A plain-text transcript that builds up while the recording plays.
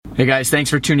Hey guys, thanks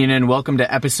for tuning in. Welcome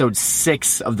to episode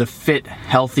 6 of the Fit,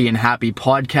 Healthy, and Happy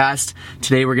podcast.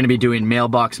 Today we're going to be doing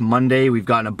Mailbox Monday. We've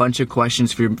gotten a bunch of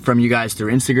questions from you guys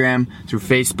through Instagram, through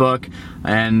Facebook,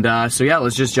 and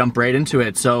let's just jump right into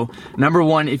it. So, number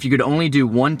 1, if you could only do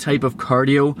one type of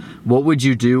cardio, what would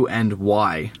you do and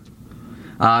why?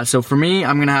 So for me,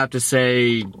 I'm going to have to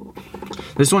say...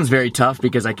 This one's very tough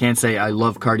because I can't say I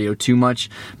love cardio too much,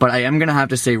 but I am going to have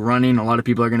to say running. A lot of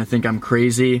people are going to think I'm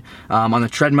crazy. On the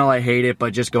treadmill, I hate it,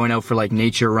 but just going out for like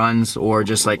nature runs or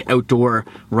just like outdoor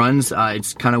runs,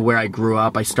 it's kind of where I grew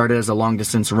up. I started as a long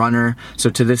distance runner, so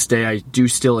to this day, I do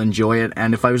still enjoy it.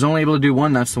 And if I was only able to do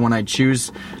one, that's the one I'd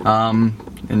choose.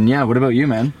 What about you,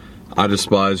 man? I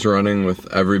despise running with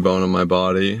every bone in my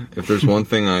body. If there's one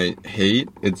thing I hate,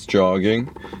 it's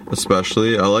jogging,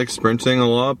 especially. I like sprinting a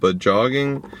lot, but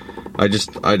jogging, I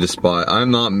despise.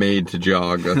 I'm not made to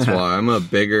jog, that's why. I'm a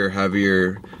bigger,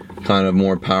 heavier, kind of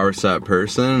more power set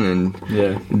person,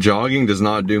 and jogging does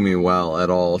not do me well at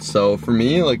all. So for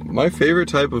me, like, my favorite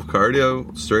type of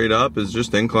cardio, straight up, is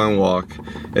just incline walk.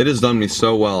 It has done me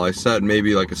so well. I set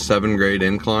maybe like a 7th grade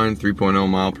incline, 3.0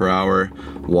 mile per hour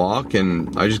walk,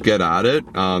 and I just get at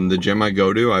it. The gym I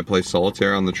go to, I play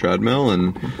solitaire on the treadmill,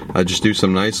 and I just do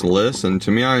some nice lifts, and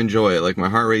to me, I enjoy it. Like, my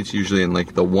heart rate's usually in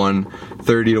like the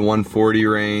 130 to 140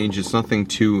 range. It's nothing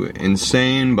too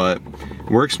insane, but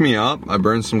works me up. I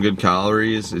burn some good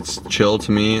calories. It's chill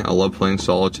to me. I love playing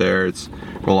solitaire. It's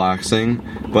relaxing.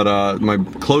 But my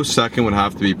close second would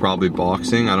have to be probably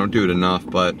boxing. I don't do it enough,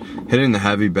 but hitting the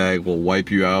heavy bag will wipe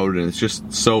you out, and it's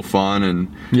just so fun and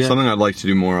something I'd like to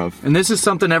do more of. And this is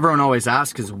something everyone always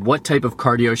asks, is what type of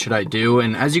cardio should I do?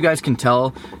 And as you guys can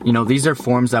tell, these are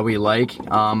forms that we like.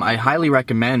 I highly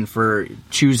recommend for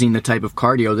choosing the type of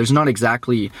cardio. There's not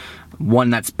exactly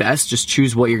one that's best. Just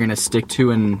choose what you're going to stick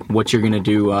to and what you're going to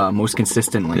do most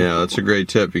consistently. Yeah, that's a great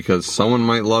tip, because someone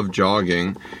might love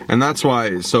jogging, and that's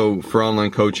why, so for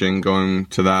online coaching, going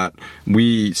to that,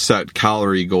 we set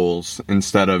calorie goals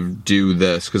instead of do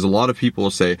this, because a lot of people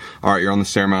will say, all right, you're on the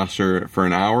Stairmaster for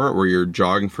an hour, or you're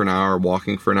jogging for an hour,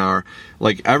 walking for an hour.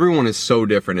 Like, everyone is so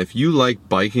different. If you like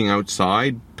biking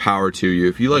outside, power to you.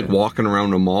 If you like walking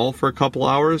around a mall for a couple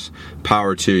hours,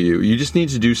 power to you. You just need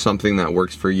to do something that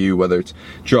works for you, whether it's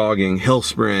jogging, hill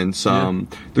sprints,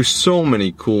 there's so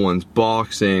many cool ones,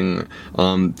 boxing,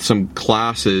 some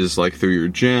classes like through your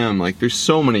gym, like there's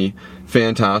so many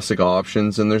fantastic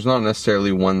options, and there's not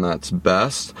necessarily one that's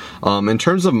best. In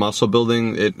terms of muscle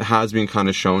building, it has been kind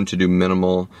of shown to do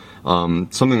minimal,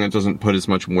 something that doesn't put as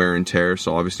much wear and tear,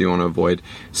 so obviously you want to avoid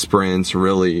sprints,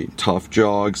 really tough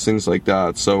jogs, things like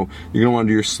that. So you're going to want to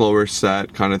do your slower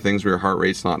set kind of things where your heart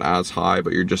rate's not as high,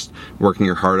 but you're just working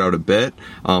your heart out a bit.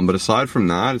 But aside from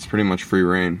that, it's pretty much free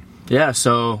reign. Yeah,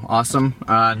 so awesome.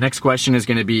 Next question is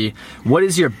going to be, what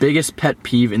is your biggest pet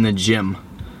peeve in the gym?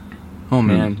 Oh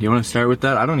man, you want to start with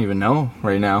that? I don't even know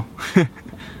right now.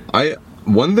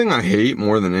 One thing I hate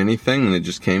more than anything, and it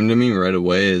just came to me right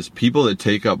away, is people that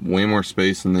take up way more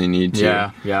space than they need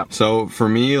to. Yeah. So for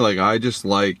me, like, I just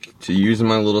like to use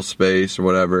my little space or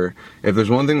whatever. If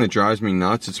there's one thing that drives me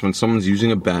nuts, it's when someone's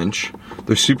using a bench,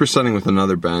 they're supersetting with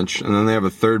another bench, and then they have a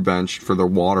third bench for their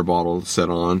water bottle to sit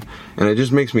on, and it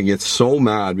just makes me get so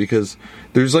mad, because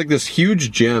there's like this huge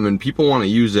gym and people want to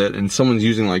use it, and someone's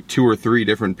using like 2 or 3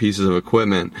 different pieces of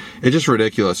equipment. It's just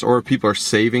ridiculous. Or people are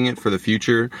saving it for the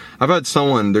future. I've had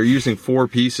someone, they're using 4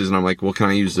 pieces, and I'm like, well, can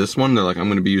I use this one? They're like, I'm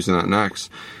going to be using that next.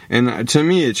 And to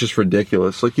me, it's just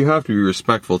ridiculous. Like, you have to be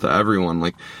respectful to everyone.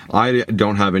 Like, I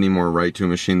don't have any more right to a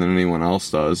machine than anyone else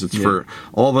does. It's for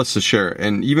all of us to share.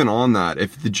 And even on that,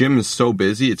 if the gym is so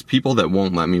busy, it's people that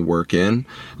won't let me work in.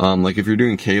 Like, if you're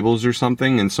doing cables or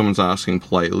something and someone's asking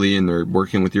politely and they're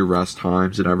working with your rest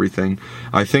times and everything,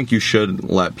 I think you should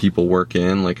let people work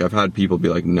in. Like, I've had people be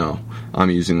like, no, I'm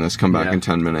using this, come back in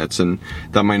 10 minutes. And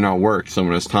that might not work.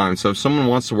 Someone has time. So if someone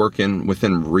wants to work in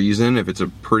within reason, if it's a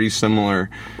pretty similar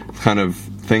kind of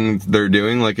thing they're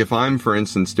doing, like if I'm, for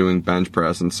instance, doing bench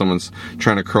press and someone's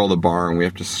trying to curl the bar and we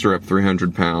have to strip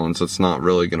 300 pounds, that's not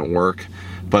really going to work.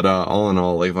 But all in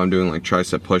all, like if I'm doing like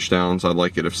tricep push downs, I'd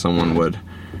like it if someone would,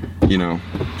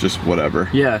 just whatever.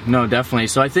 Yeah, no, definitely.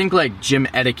 So I think like gym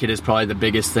etiquette is probably the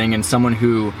biggest thing, and someone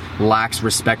who lacks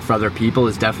respect for other people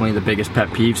is definitely the biggest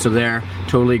pet peeve. So there,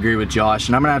 totally agree with Josh.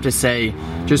 And I'm gonna have to say,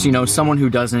 just, someone who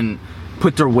doesn't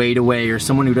put their weight away, or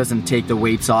someone who doesn't take the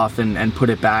weights off and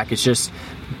put it back. It's just,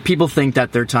 people think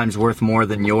that their time's worth more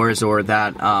than yours, or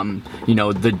that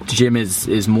the gym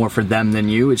is more for them than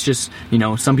you. It's just,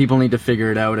 some people need to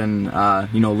figure it out and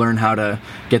learn how to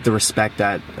get the respect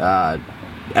that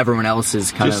everyone else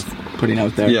is kind of putting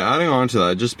out there. Yeah, adding on to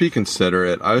that, just be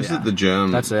considerate. I was at the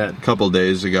gym a couple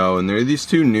days ago, and there were these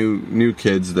two new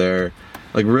kids there.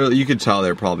 Like, really, you could tell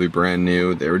they're probably brand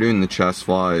new. They were doing the chest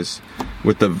flies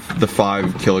with the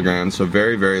 5 kilograms, so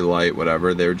very, very light,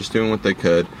 whatever. They were just doing what they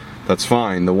could. That's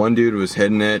fine. The one dude was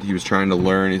hitting it. He was trying to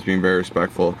learn. He's being very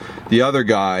respectful. The other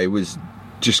guy was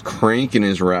just cranking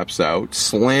his reps out,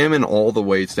 slamming all the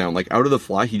weights down. Like, out of the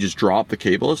fly, he just dropped the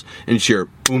cables and sheer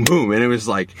boom, boom. And it was,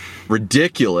 like,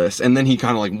 ridiculous. And then he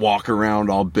kind of, like, walk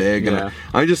around all big. And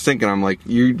I'm just thinking, I'm like,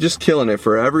 you're just killing it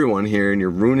for everyone here, and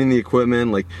you're ruining the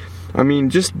equipment. Like, I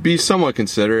mean, just be somewhat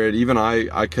considerate. Even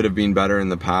I could have been better in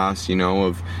the past, you know,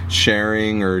 of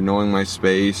sharing or knowing my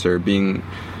space or being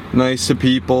nice to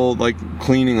people, like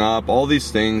cleaning up, all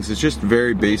these things. It's just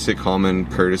very basic common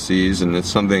courtesies, and it's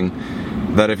something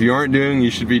that if you aren't doing, you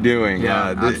should be doing.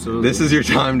 Absolutely. This is your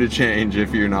time to change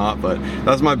if you're not, but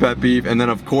that's my pet peeve. And then,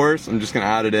 of course, I'm just going to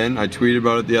add it in. I tweeted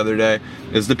about it the other day,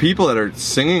 is the people that are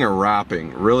singing or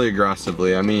rapping really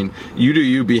aggressively. I mean, you do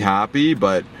you, be happy,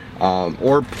 but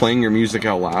or playing your music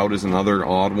out loud is another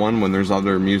odd one when there's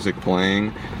other music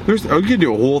playing. We could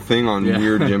do a whole thing on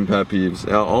weird gym pet peeves.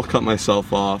 I'll cut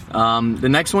myself off. The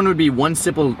next one would be one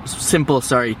simple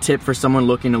tip for someone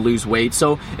looking to lose weight.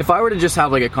 So if I were to just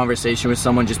have like a conversation with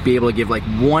someone, just be able to give like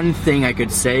one thing I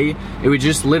could say, it would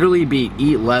just literally be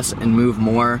eat less and move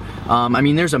more. I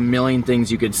mean, there's a million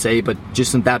things you could say, but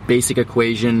just in that basic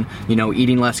equation, you know,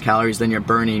 eating less calories than you're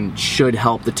burning should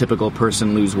help the typical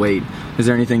person lose weight. Is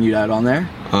there anything you'd add on there?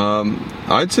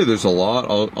 I'd say there's a lot.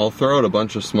 I'll throw out a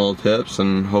bunch of small tips,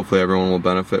 and hopefully everyone will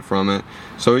benefit from it.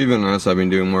 So even as I've been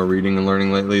doing more reading and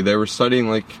learning lately, they were studying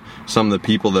like some of the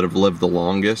people that have lived the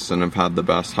longest and have had the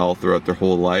best health throughout their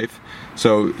whole life.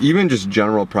 So even just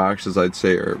general practices I'd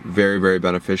say are very, very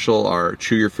beneficial are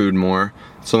chew your food more.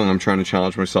 Something I'm trying to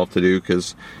challenge myself to do,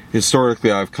 because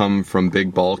historically I've come from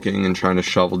big bulking and trying to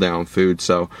shovel down food,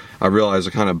 so I realize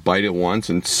I kind of bite it once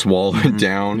and swallow it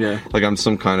down like I'm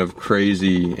some kind of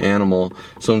crazy animal.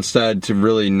 So instead, to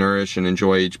really nourish and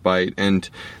enjoy each bite. And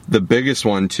the biggest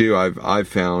one too I've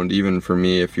found, even for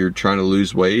me, if you're trying to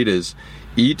lose weight, is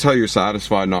eat till you're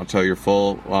satisfied, not till you're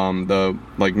full. The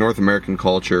like North American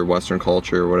culture, Western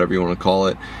culture, whatever you want to call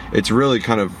it, it's really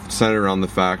kind of centered around the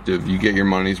fact of you get your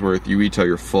money's worth, you eat till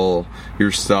you're full,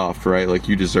 you're stuffed, right? Like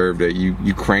you deserved it,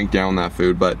 you crank down that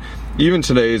food. But even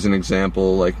today as an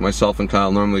example, like myself and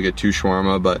Kyle normally get 2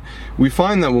 shawarma, but we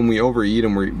find that when we overeat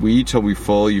and we eat till we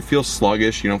full, you feel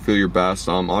sluggish, you don't feel your best.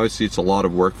 Obviously it's a lot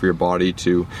of work for your body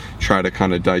to try to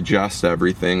kind of digest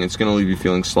everything. It's going to leave you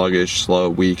feeling sluggish, slow,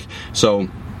 weak. So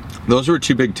those were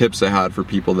 2 big tips I had for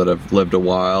people that have lived a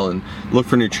while. And look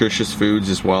for nutritious foods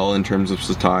as well in terms of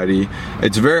satiety.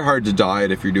 It's very hard to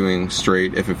diet if you're doing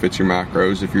straight, if it fits your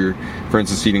macros. If you're, for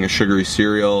instance, eating a sugary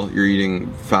cereal, you're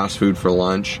eating fast food for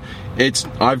lunch,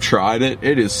 I've tried it.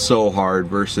 It is so hard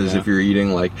versus if you're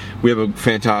eating, like, we have a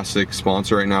fantastic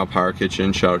sponsor right now, Power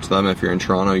Kitchen. Shout out to them. If you're in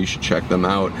Toronto, you should check them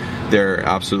out. They're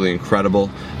absolutely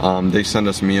incredible. They send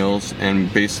us meals,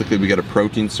 and basically we get a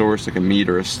protein source, like a meat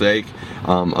or a steak,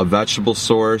 a vegetable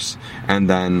source, and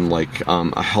then like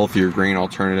a healthier grain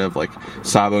alternative, like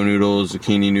sabo noodles,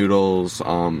 zucchini noodles,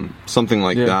 something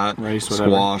like that, rice,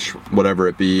 squash, whatever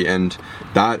it be. And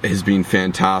that has been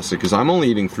fantastic, because I'm only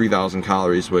eating 3,000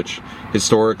 calories, which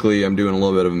historically I'm doing a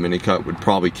little bit of a mini cut, would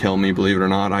probably kill me, believe it or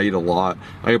not. I eat a lot.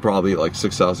 I could probably eat like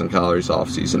 6,000 calories off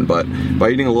season, but by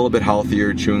eating a little bit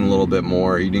healthier, chewing a little bit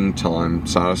more, eating till I'm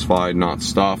satisfied, not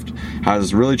stuffed,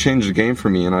 has really changed the game for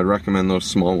me. And I'd recommend those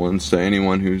small ones to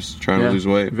anyone who's trying to lose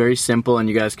weight. Very simple, and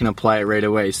you guys can apply it right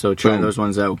away, so try those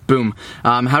ones out. Boom.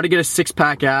 How to get a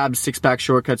 6-pack abs, 6-pack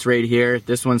shortcuts right here.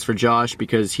 This one's for Josh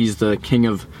because he's the king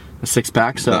of a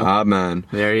 6-pack. So the ab man.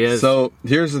 There he is. So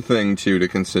here's the thing too to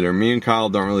consider. Me and Kyle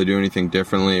don't really do anything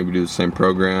differently. We do the same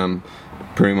program,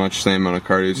 pretty much same amount of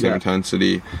cardio, same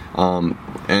intensity.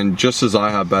 And just as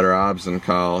I have better abs than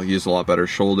Kyle, he has a lot better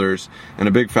shoulders. And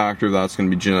a big factor of that's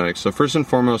going to be genetics. So first and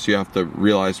foremost, you have to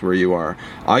realize where you are.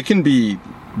 I can be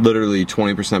literally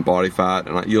 20% body fat,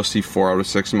 and you'll see 4 out of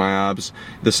 6 of my abs.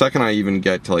 The second I even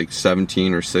get to like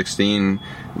 17 or 16,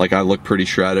 like I look pretty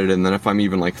shredded. And then if I'm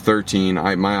even like 13,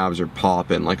 my abs are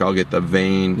popping. Like I'll get the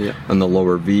vein and the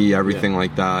lower V, everything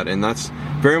like that. And that's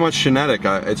very much genetic.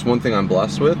 It's one thing I'm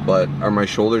blessed with, but are my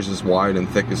shoulders as wide and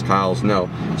thick as Kyle's? No.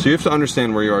 So you have to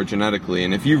understand where you are genetically.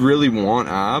 And if you really want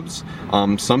abs,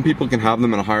 some people can have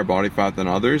them in a higher body fat than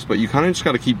others, but you kind of just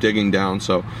got to keep digging down.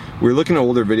 So we're looking at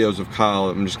older videos of Kyle.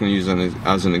 I'm just going to use it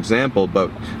as an example, but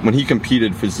when he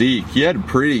competed physique, he had a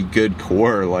pretty good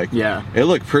core. Like, it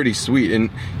looked pretty sweet. And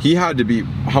he had to be,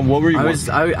 what were you?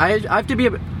 I have to be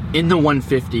in the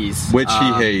 150s. Which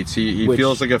he hates. He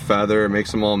feels like a feather. It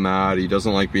makes him all mad. He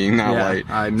doesn't like being that light.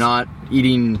 I'm not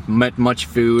eating much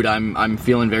food. I'm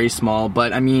feeling very small.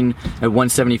 But I mean, at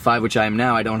 175, which I am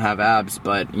now, I don't have abs.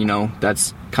 But, you know,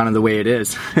 that's kind of the way it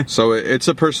is. So it's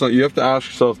a personal... You have to ask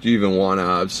yourself, do you even want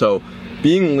abs? So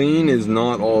being lean is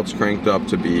not all it's cranked up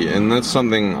to be, and that's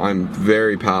something I'm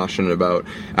very passionate about.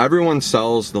 Everyone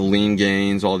sells the lean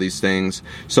gains, all these things.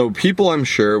 So people, I'm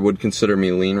sure, would consider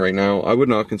me lean right now. I would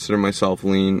not consider myself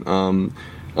lean.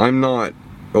 I'm not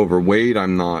overweight.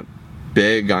 I'm not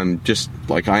big. I'm just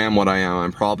like, I am what I am.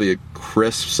 I'm probably a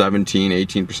crisp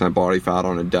 17-18% body fat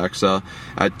on a DEXA.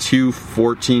 At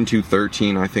 214,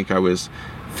 213, I think I was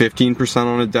 15%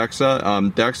 on a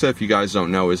DEXA. DEXA, if you guys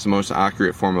don't know, is the most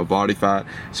accurate form of body fat.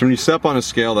 So when you step on a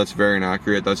scale, that's very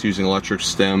inaccurate. That's using electric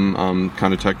stim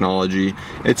kind of technology.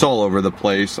 It's all over the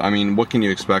place. I mean, what can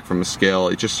you expect from a scale?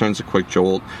 It just sends a quick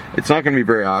jolt. It's not going to be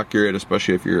very accurate,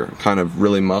 especially if you're kind of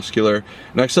really muscular.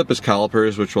 Next up is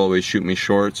calipers, which will always shoot me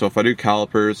short. So if I do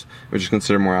calipers, which is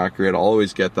considered more accurate, I'll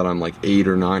always get that I'm like 8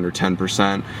 or 9 or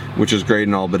 10%, which is great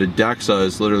and all. But a DEXA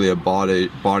is literally a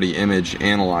body image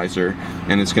analyzer,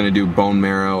 and it's going to do bone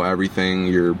marrow, everything,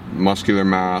 your muscular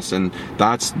mass, and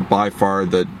that's by far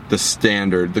the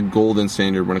standard, the golden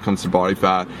standard when it comes to body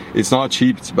fat. It's not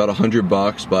cheap. It's about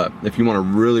 $100, but if you want a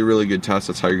really, really good test,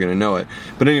 that's how you're going to know it.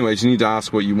 But anyways, you need to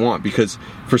ask what you want, because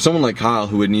for someone like Kyle,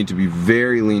 who would need to be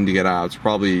very lean to get abs,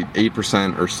 probably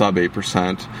 8% or sub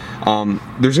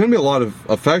 8%, there's going to be a lot of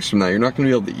effects from that. You're not going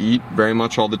to be able to eat very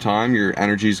much all the time. Your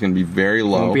energy is going to be very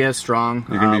low. Won't be as strong.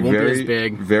 You're going to be won't very, be as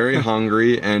big. very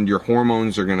hungry, and your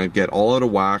hormones are going to get all out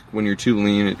of whack when you're too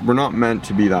lean. We're not meant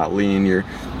to be that lean.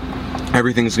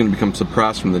 Everything's going to become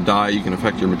suppressed from the diet. You can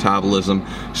affect your metabolism.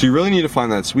 So you really need to find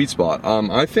that sweet spot.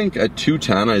 I think at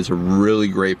 210 is a really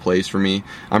great place for me.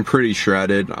 I'm pretty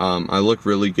shredded. I look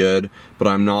really good, but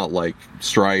I'm not like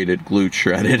striated, glute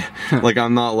shredded. Like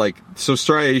I'm not like, so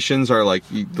striations are like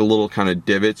the little kind of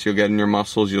divots you'll get in your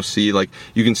muscles. You'll see, like,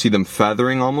 you can see them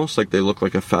feathering almost, like they look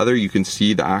like a feather. You can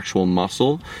see the actual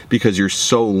muscle because you're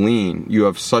so lean. You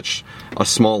have such a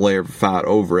small layer of fat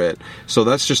over it. So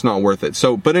that's just not worth it.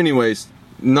 So, but anyways,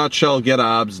 nutshell, get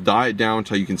abs, diet down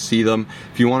until you can see them.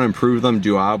 If you want to improve them,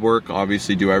 do ab work.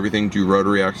 Obviously, do everything. Do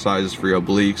rotary exercises for your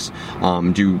obliques.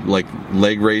 Do like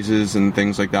leg raises and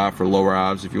things like that for lower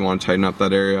abs if you want to tighten up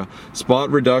that area. Spot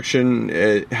reduction,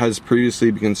 it has previously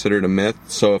been considered a myth.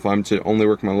 So if I'm to only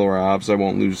work my lower abs, I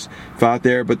won't lose fat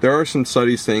there. But there are some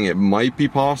studies saying it might be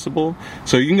possible.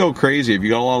 So you can go crazy. If you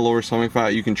got a lot of lower stomach fat,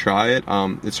 you can try it.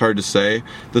 It's hard to say.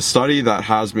 The study that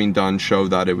has been done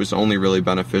showed that it was only really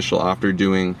beneficial after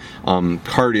doing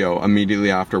cardio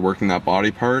immediately after working that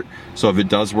body part. So if it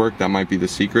does work, that might be the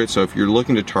secret. So if you're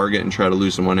looking to target and try to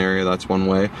lose in one area, that's one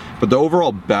way. But the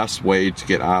overall best way to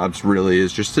get abs really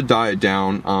is just to diet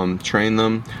down, train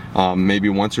them maybe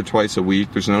once or twice a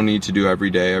week. There's no need to do every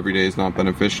day. Every day is not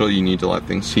beneficial. You need to let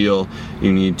things heal.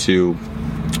 You need to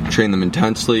train them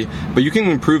intensely, but you can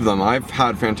improve them. I've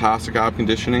had fantastic ab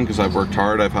conditioning because I've worked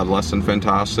hard. I've had less than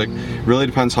fantastic. Really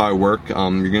depends how I work. You're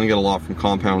going to get a lot from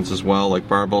compounds as well, like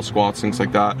barbell squats, things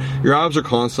like that. Your abs are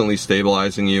constantly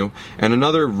stabilizing you. And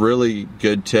another really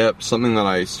good tip, something that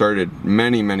I started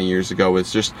many, many years ago,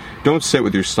 is just don't sit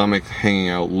with your stomach hanging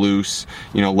out loose,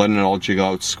 you know, letting it all jiggle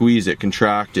out. Squeeze it,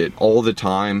 contract it all the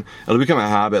time. It'll become a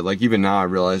habit. Like even now I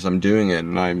realize I'm doing it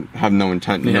and I have no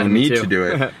intent, no need to do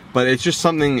it. But it's just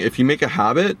something, if you make a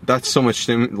habit, that's so much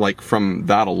like from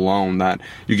that alone that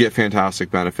you get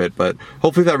fantastic benefit. But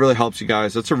hopefully that really helps you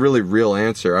guys. That's a really real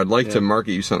answer. I'd like to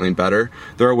market you something better.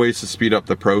 There are ways to speed up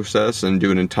the process and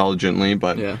do it intelligently,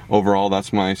 but overall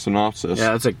that's my synopsis.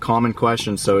 Yeah, that's a common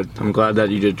question, so I'm glad that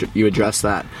you addressed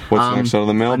that. What's next out of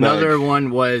the mailbag? Another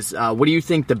one was, what do you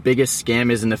think the biggest scam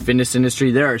is in the fitness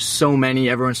industry? There are so many.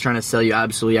 Everyone's trying to sell you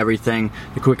absolutely everything,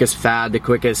 the quickest fad, the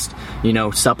quickest, you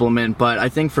know, supplement. But I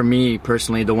think for me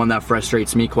personally, the one that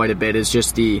frustrates me quite a bit is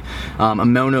just the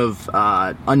amount of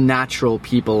unnatural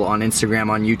people on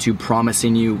Instagram, on YouTube,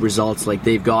 promising you results like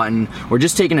they've gotten, or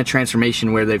just taking a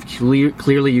transformation where they've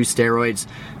clearly used steroids,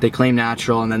 they claim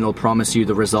natural, and then they'll promise you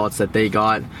the results that they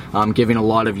got, giving a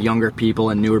lot of younger people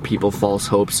and newer people false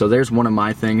hope. So there's one of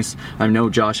my things. I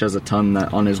know Josh has a ton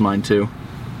that on his mind too.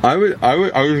 I was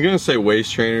gonna say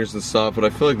waist trainers and stuff, but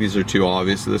I feel like these are too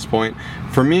obvious at this point.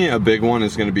 For me, a big one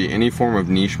is gonna be any form of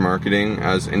niche marketing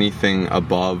as anything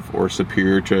above or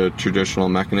superior to traditional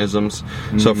mechanisms.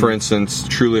 So for instance,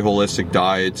 truly holistic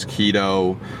diets,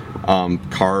 keto,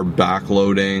 carb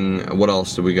backloading. What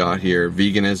else do we got here?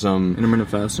 Veganism,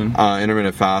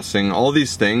 intermittent fasting, all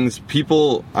these things.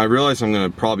 People, I realize I'm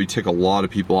going to probably tick a lot of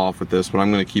people off with this, but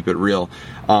I'm going to keep it real.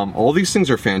 All these things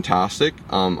are fantastic.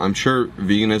 I'm sure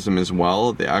veganism as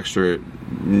well, the extra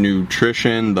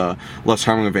nutrition, the less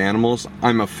harming of animals,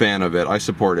 I'm a fan of it. I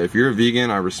support it. If you're a vegan,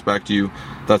 I respect you.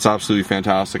 That's absolutely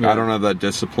fantastic. I don't have that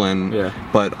discipline,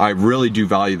 but I really do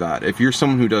value that. If you're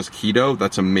someone who does keto,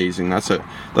 that's amazing. That's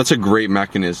a great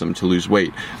mechanism to lose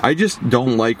weight. I just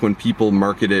don't like when people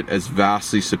market it as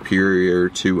vastly superior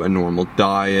to a normal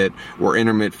diet, or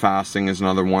intermittent fasting is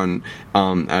another one,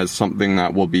 as something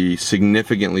that will be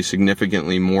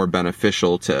significantly more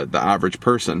beneficial to the average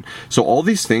person. So all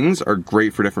these things are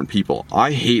great for different people.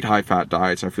 I hate high-fat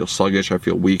diets. I feel sluggish. I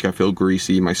feel weak. I feel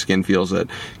greasy. My skin feels it.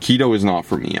 Keto is not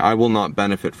for me. I will not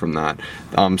benefit from that.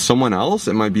 Someone else,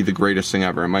 it might be the greatest thing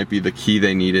ever. It might be the key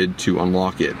they needed to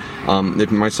unlock it.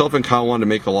 If myself and Kyle wanted to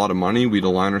make a lot of money, we'd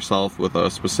align ourselves with a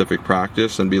specific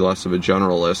practice and be less of a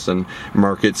generalist and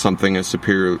market something as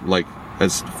superior, like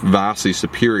as vastly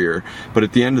superior. But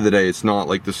at the end of the day, it's not.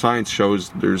 Like, the science shows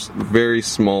there's very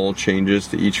small changes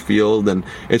to each field, and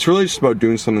it's really just about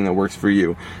doing something that works for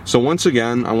you. So once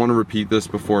again, I want to repeat this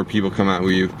before people come at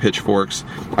you with pitchforks.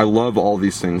 I love all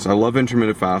these things. I love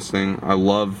intermittent fasting. I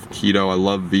love keto. I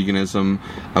love veganism.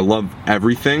 I love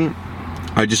everything.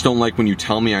 I just don't like when you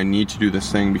tell me I need to do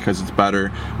this thing because it's better,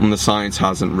 when the science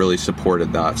hasn't really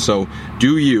supported that. So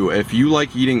do you. If you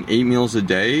like eating 8 meals a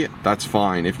day, that's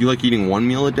fine. If you like eating 1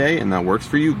 meal a day and that works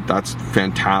for you, that's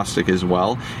fantastic as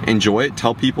well. Enjoy it.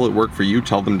 Tell people it worked for you.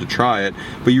 Tell them to try it.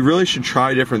 But you really should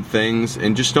try different things,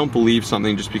 and just don't believe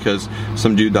something just because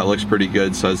some dude that looks pretty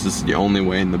good says this is the only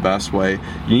way and the best way.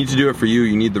 You need to do it for you.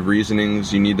 You need the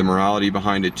reasonings. You need the morality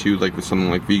behind it too, like with something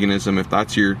like veganism. If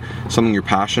that's something you're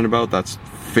passionate about, that's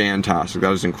fantastic.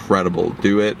 That is incredible.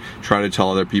 Do it. Try to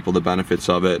tell other people the benefits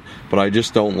of it. But I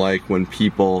just don't like when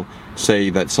people say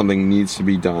that something needs to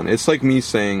be done. It's like me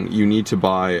saying you need to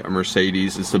buy a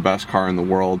Mercedes. It's the best car in the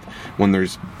world, when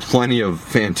there's plenty of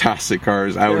fantastic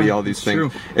cars, Audi, all these things.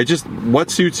 True. It just,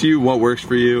 what suits you, what works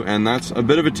for you, and that's a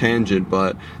bit of a tangent,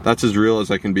 but that's as real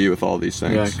as I can be with all these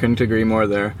things. Yeah, I couldn't agree more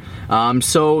there.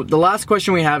 So the last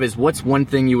question we have is, what's one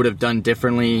thing you would have done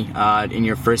differently in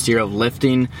your first year of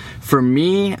lifting? For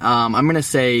me, I'm going to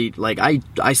say, like,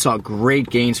 I saw great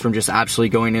gains from just absolutely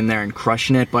going in there and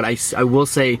crushing it, but I will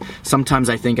say sometimes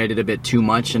I think I did a bit too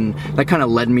much, and that kind of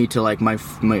led me to like my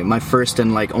first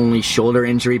and like only shoulder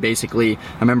injury. Basically,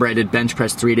 I remember I did bench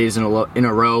press 3 days in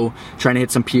a row, trying to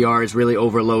hit some PRs, really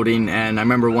overloading, and I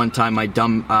remember one time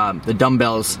the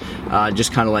dumbbells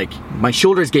just kind of like, my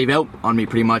shoulders gave out on me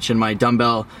pretty much, and my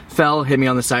dumbbell fell, hit me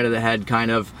on the side of the head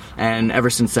kind of, and ever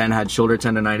since then had shoulder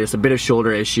tendonitis, a bit of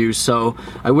shoulder issues. So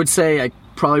I would say I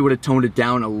probably would have toned it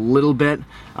down a little bit,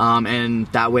 and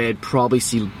that way I'd probably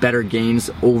see better gains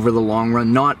over the long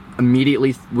run. Not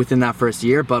immediately within that first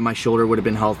year, but my shoulder would have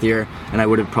been healthier and I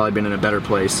would have probably been in a better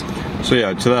place. So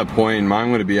yeah, to that point,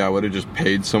 mine would be I would have just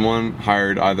paid someone,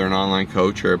 hired either an online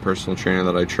coach or a personal trainer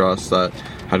that I trust, that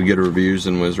had good reviews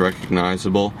and was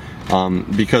recognizable.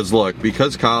 Because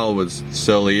Kyle was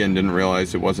silly and didn't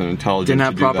realize it wasn't intelligent, didn't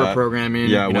have to do proper that. programming.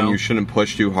 Yeah, when you shouldn't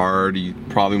push too hard, he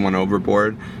probably went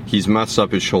overboard. He's messed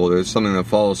up his shoulder. It's something that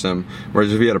follows him.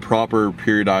 Whereas if he had a proper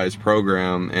periodized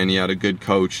program and he had a good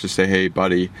coach to say, hey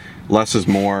buddy, less is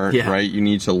more, right? You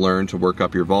need to learn to work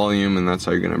up your volume, and that's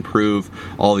how you're going to improve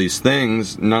all these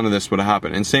things. None of this would have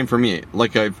happened. And same for me.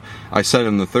 Like I said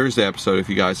in the Thursday episode, if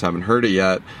you guys haven't heard it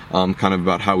yet, kind of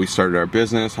about how we started our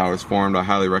business, how it's formed. I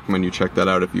highly recommend you check that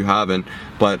out if you haven't.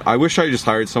 But I wish I just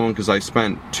hired someone, because I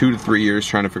spent 2 to 3 years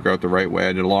trying to figure out the right way.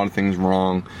 I did a lot of things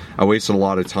wrong. I wasted a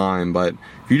lot of time. But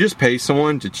if you just pay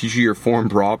someone to teach you your form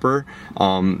proper,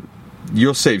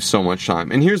 you'll save so much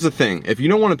time. And here's the thing, if you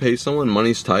don't want to pay someone,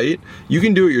 money's tight, you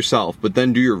can do it yourself, but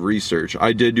then do your research.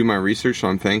 I did do my research, so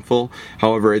I'm thankful.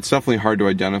 However, it's definitely hard to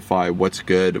identify what's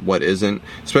good, what isn't,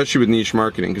 especially with niche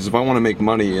marketing, because if I want to make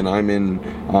money and I'm in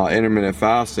intermittent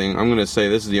fasting, I'm going to say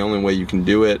this is the only way you can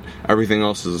do it. Everything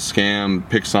else is a scam.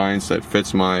 Pick science that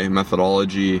fits my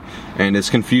methodology, and it's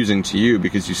confusing to you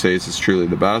because you say, is this truly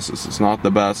the best? Is this not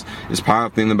the best? Is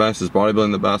powerlifting the best? Is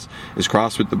bodybuilding the best? Is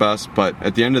CrossFit the best? But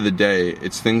at the end of the day,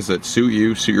 it's things that suit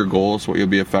you, suit your goals, what you'll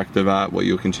be effective at, what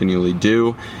you'll continually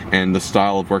do, and the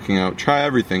style of working out. Try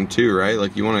everything too, right?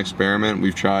 Like, you want to experiment.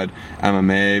 We've tried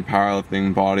MMA,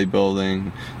 powerlifting,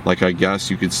 bodybuilding, like I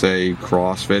guess you could say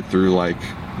CrossFit through like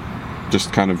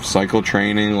just kind of cycle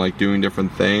training, like doing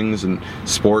different things and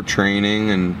sport training,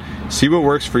 and see what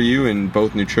works for you in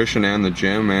both nutrition and the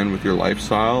gym and with your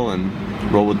lifestyle, and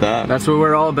roll with that. That's what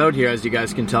we're all about here, as you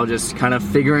guys can tell, just kind of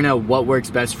figuring out what works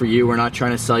best for you. We're not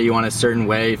trying to sell you on a certain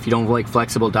way. If you don't like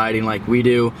flexible dieting like we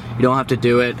do, you don't have to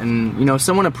do it. And you know,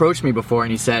 someone approached me before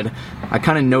and he said, I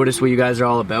kind of noticed what you guys are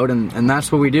all about, and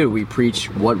that's what we do. We preach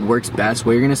what works best,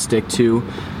 what you're going to stick to,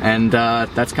 and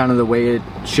that's kind of the way it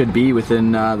should be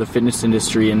within the fitness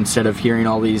industry, instead of hearing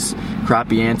all these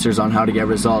crappy answers on how to get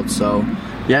results. So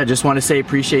yeah, just want to say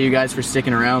appreciate you guys for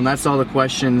sticking around. That's all the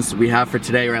questions we have for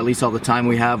today, or at least all the time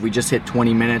we have. We just hit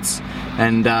 20 minutes.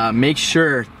 And make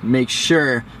sure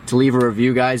to leave a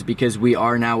review, guys, because we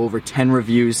are now over 10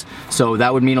 reviews. So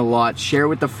that would mean a lot. Share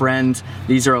with a friend.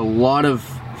 These are a lot of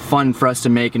fun for us to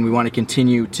make, and we want to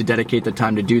continue to dedicate the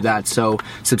time to do that. So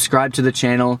subscribe to the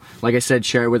channel. Like I said,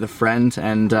 share it with a friend,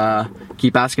 and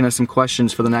keep asking us some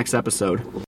questions for the next episode.